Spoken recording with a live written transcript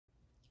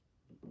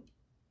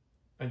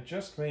I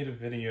just made a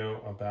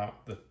video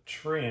about the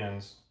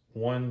trans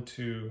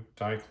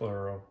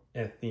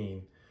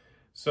 1,2-dichloroethene.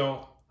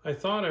 So I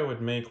thought I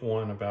would make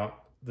one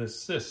about the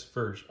cis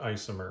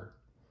isomer,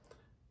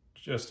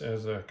 just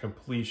as a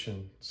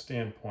completion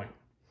standpoint.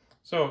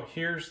 So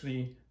here's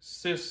the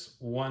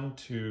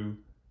cis-1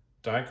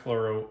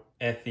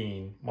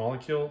 2-dichloroethene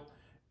molecule,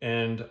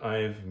 and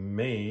I've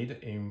made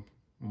a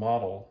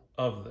model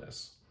of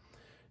this.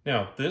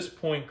 Now, this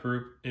point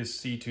group is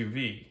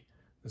C2V.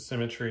 The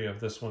symmetry of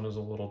this one is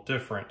a little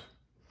different.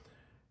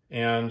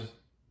 And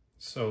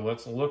so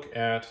let's look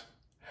at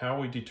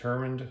how we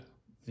determined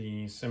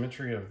the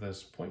symmetry of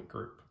this point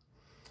group.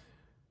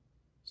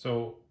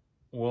 So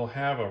we'll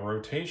have a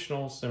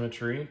rotational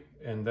symmetry,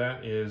 and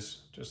that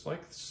is just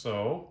like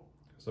so.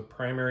 The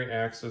primary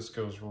axis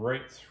goes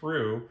right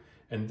through,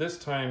 and this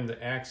time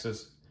the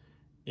axis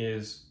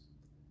is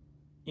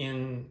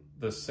in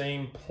the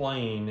same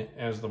plane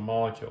as the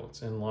molecule.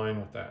 It's in line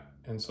with that.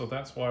 And so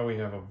that's why we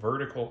have a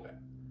vertical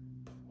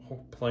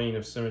plane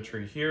of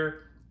symmetry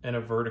here and a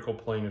vertical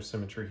plane of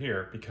symmetry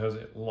here, because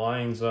it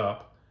lines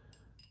up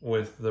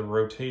with the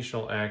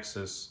rotational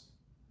axis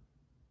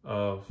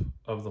of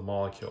the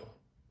molecule.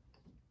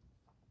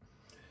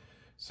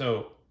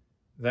 So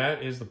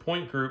that is the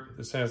point group.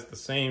 This has the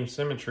same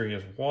symmetry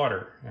as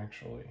water,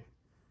 actually.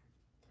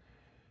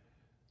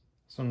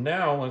 So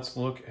now let's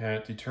look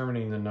at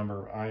determining the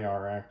number of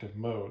IR active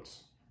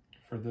modes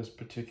for this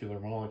particular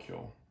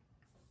molecule.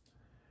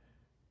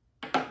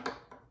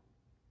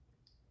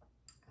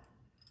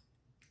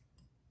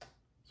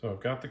 So I've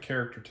got the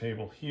character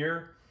table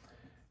here,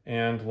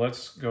 and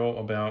let's go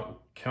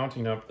about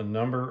counting up the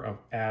number of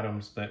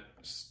atoms that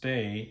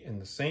stay in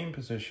the same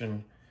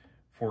position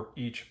for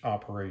each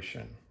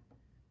operation.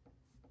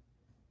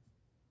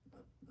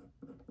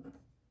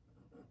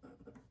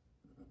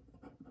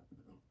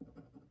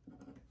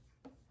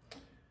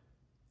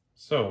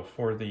 So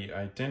for the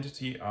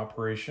identity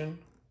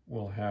operation,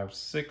 we'll have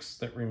 6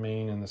 that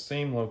remain in the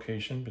same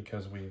location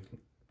because we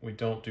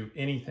don't do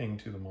anything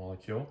to the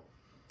molecule.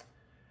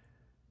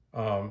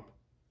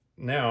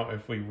 Now,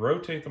 if we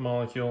rotate the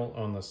molecule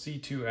on the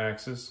C2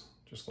 axis,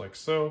 just like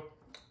so,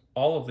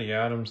 all of the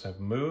atoms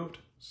have moved,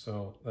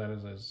 so that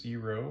is a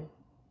 0.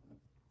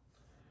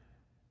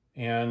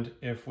 And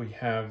if we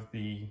have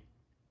the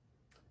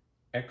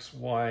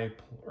XY,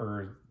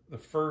 or the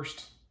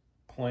first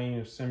plane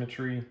of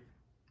symmetry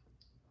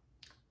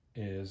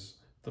is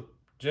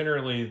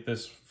generally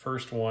this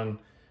first one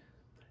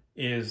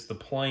is the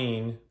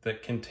plane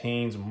that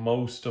contains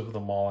most of the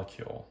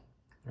molecule.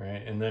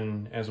 Right, and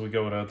then as we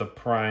go to the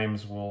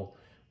primes, we'll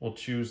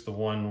choose the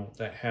one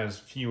that has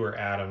fewer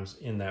atoms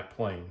in that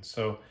plane.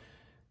 So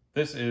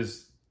this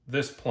is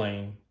this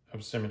plane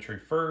of symmetry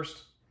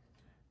first.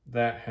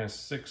 That has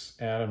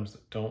 6 atoms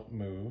that don't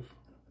move.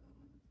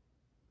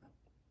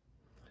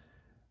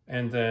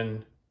 And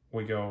then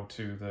we go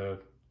to the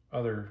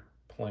other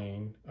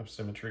plane of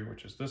symmetry,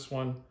 which is this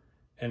one,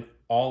 and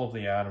all of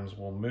the atoms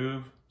will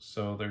move,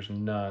 so there's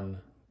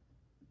none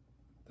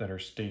that are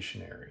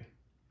stationary.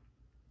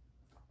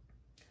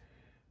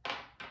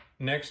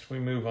 Next, we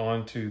move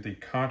on to the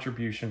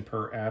contribution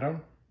per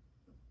atom.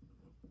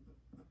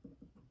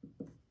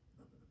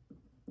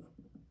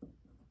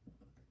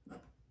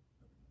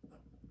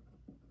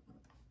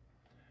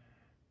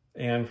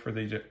 And for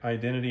the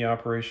identity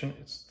operation,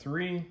 it's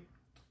 3.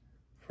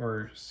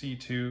 For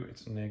C2,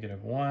 it's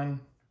 -1.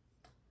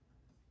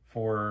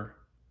 For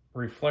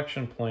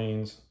reflection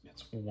planes,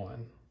 it's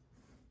 1.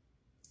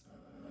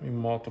 We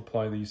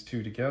multiply these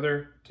two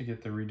together to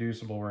get the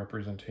reducible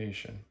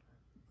representation.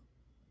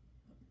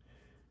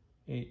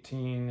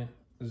 18,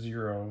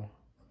 0,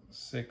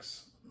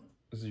 6,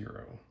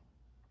 0.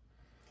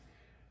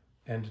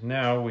 And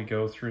now we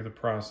go through the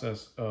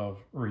process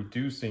of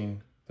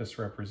reducing this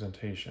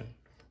representation.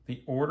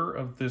 The order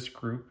of this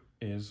group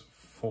is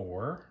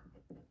 4.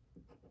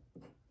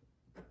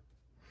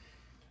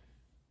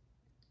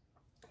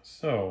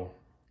 So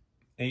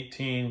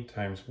 18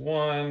 times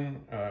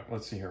 1,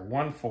 let's see here,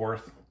 1/4,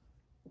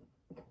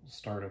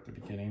 start at the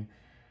beginning,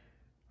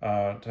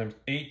 times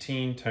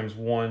 18 times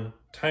 1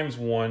 times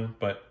 1,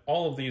 but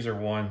all of these are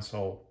 1,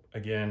 so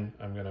again,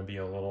 I'm going to be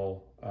a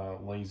little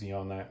lazy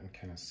on that and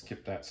kind of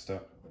skip that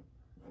step.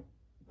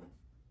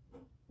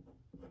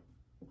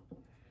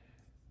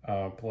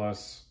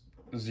 Plus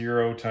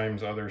 0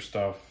 times other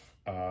stuff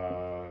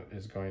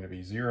is going to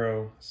be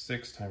 0.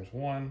 6 times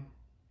 1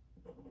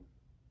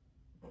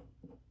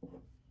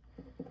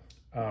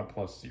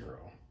 plus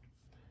 0.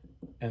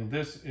 And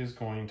this is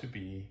going to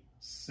be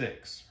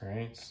 6,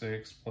 right?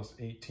 6 plus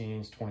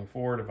 18 is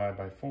 24, divided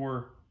by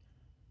 4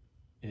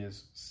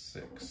 is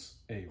 6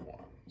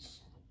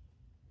 A1s.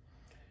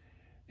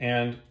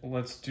 And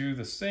let's do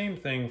the same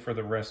thing for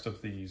the rest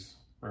of these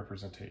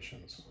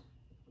representations.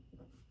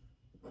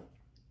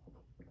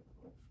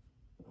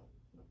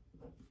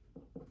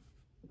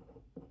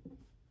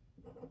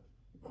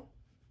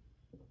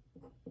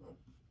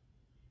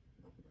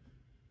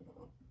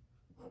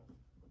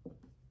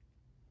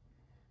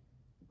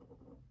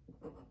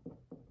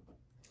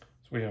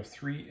 So we have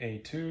 3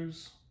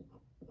 A2s,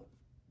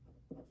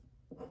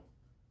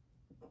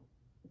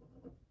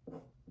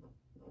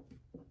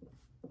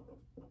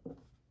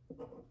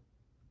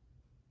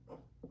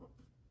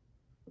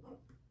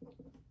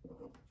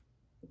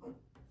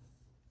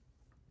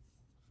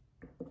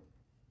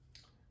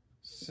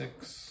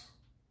 6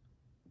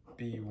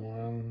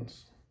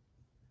 B1s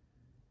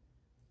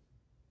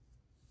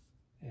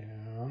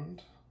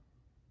and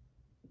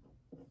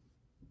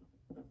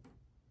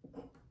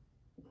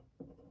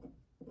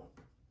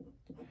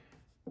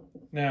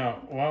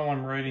now, while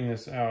I'm writing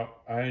this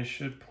out, I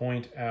should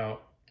point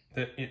out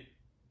that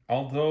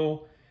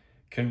although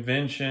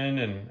convention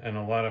and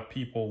a lot of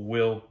people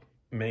will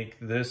make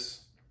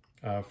this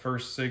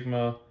first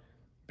sigma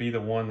be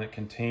the one that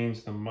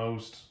contains the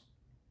most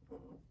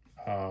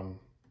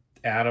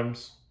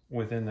atoms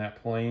within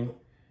that plane,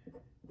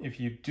 if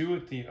you do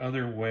it the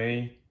other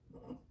way,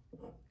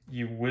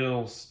 you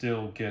will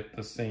still get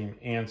the same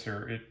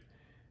answer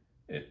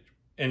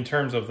in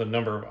terms of the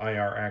number of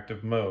IR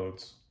active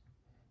modes.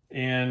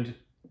 And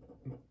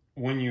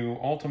when you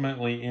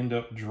ultimately end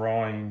up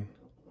drawing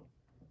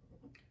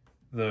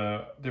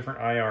the different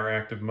IR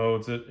active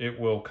modes, it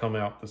will come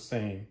out the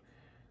same.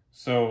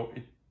 So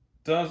it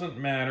doesn't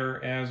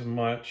matter as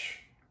much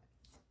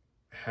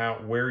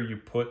where you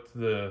put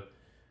the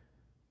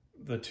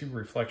two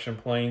reflection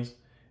planes.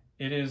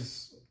 It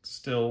is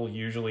still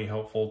usually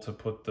helpful to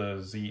put the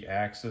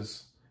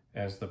z-axis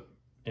as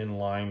in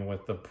line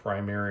with the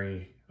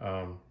primary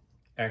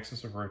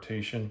axis of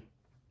rotation.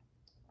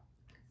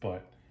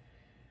 But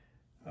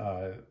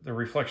the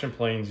reflection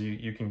planes,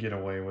 you can get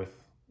away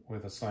with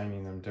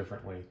assigning them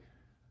differently.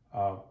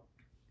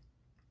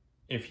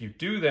 If you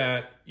do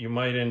that, you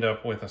might end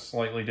up with a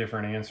slightly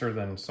different answer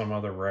than some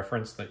other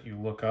reference that you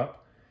look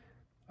up.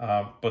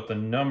 But the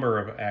number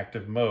of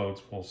active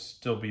modes will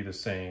still be the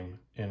same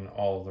in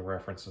all of the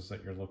references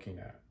that you're looking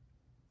at.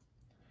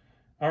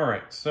 All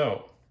right,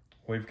 so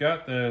we've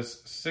got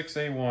this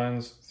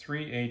 6A1s,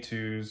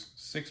 3A2s,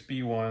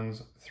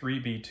 6B1s,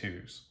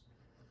 3B2s.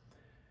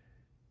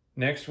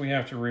 Next, we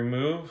have to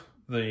remove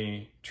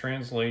the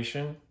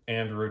translation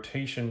and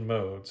rotation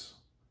modes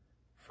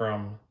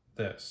from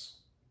this.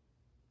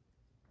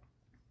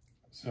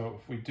 So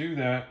if we do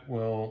that,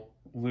 we'll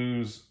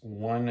lose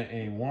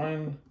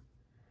 1A1,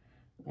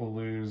 we'll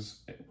lose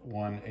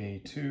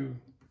 1A2,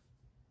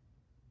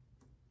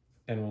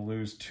 and we'll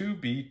lose 2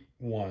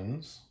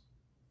 B1s,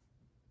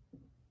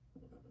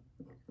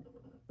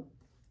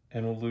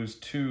 and we'll lose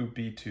 2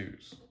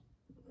 B2s.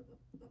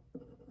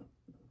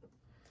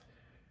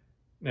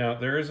 Now,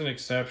 there is an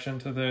exception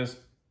to this.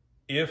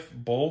 If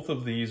both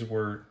of these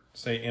were,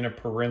 say, in a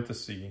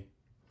parenthesis,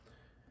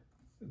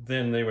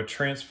 then they would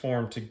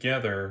transform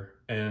together,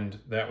 and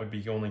that would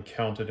be only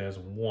counted as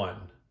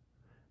 1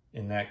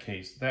 in that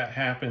case. That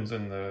happens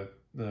in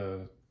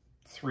the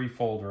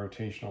threefold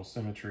rotational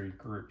symmetry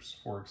groups,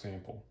 for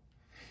example.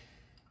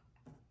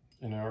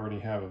 And I already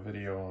have a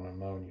video on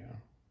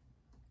ammonia.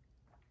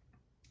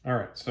 All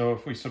right, so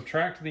if we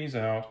subtract these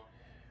out,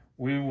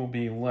 we will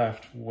be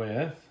left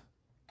with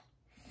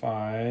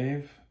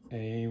 5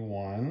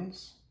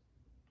 A1s,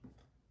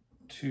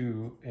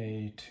 2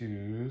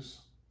 A2s,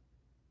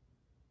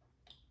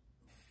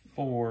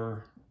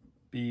 4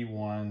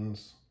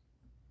 B1s,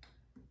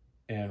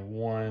 and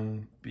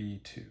 1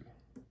 B2.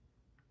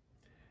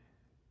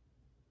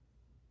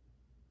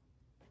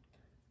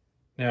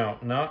 Now,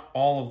 not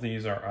all of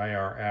these are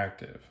IR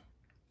active.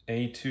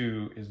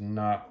 A2 is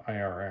not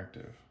IR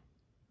active.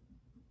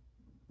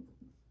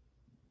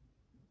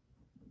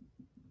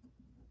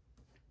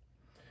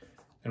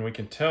 And we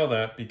can tell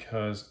that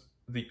because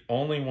the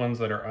only ones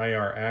that are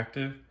IR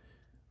active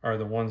are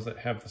the ones that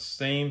have the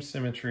same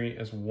symmetry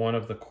as one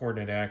of the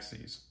coordinate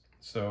axes.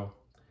 So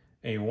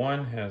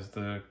A1 has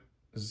the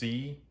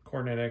Z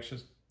coordinate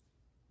axis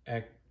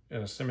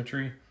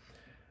symmetry.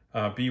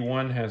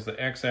 B1 has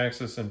the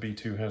x-axis and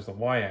B2 has the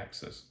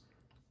y-axis.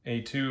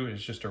 A2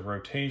 is just a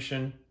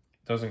rotation,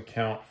 doesn't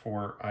count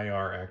for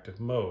IR active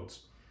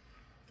modes.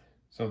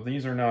 So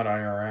these are not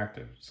IR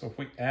active. So if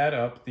we add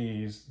up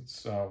these,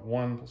 it's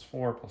 1 plus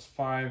 4 plus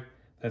 5,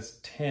 that's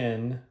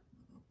 10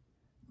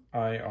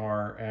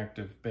 IR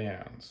active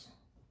bands.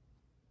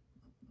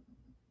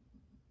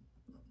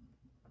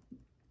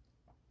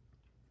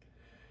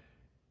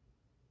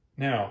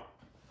 Now,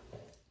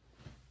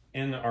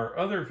 in our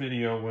other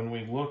video, when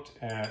we looked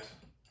at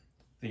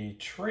the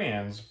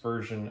trans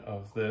version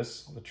of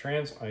this, the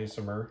trans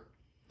isomer,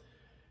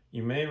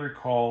 you may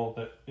recall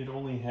that it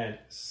only had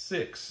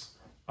 6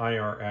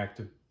 IR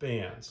active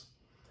bands.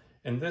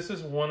 And this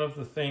is one of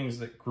the things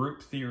that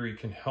group theory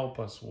can help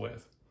us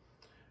with.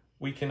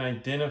 We can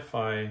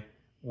identify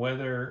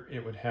whether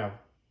it would have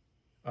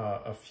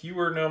a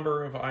fewer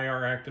number of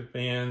IR active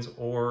bands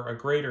or a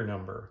greater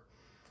number.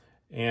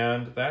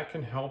 And that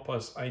can help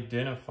us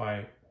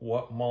identify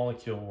what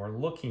molecule we're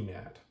looking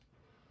at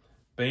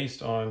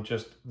based on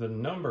just the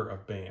number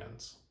of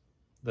bands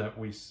that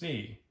we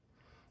see.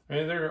 I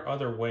mean, there are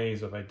other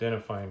ways of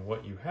identifying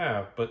what you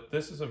have, but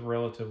this is a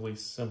relatively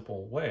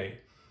simple way.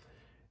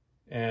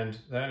 And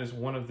that is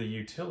one of the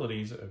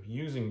utilities of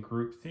using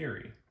group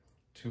theory,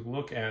 to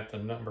look at the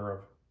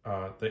number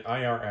of the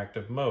IR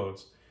active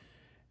modes.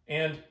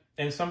 And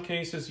in some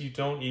cases, you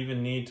don't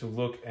even need to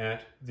look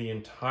at the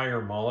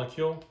entire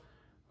molecule.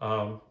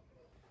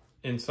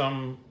 In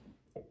some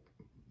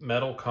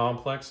metal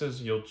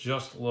complexes, you'll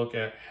just look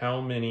at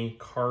how many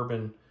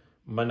carbon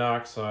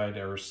monoxide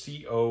or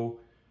CO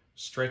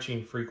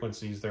stretching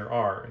frequencies there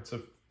are. It's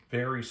a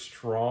very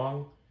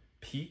strong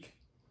peak,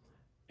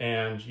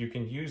 and you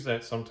can use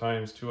that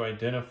sometimes to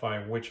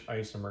identify which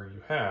isomer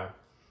you have.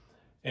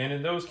 And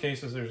in those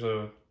cases, there's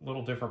a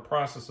little different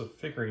process of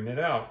figuring it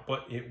out,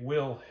 but it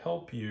will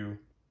help you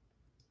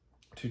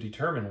to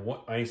determine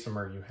what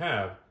isomer you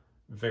have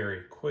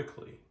very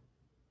quickly.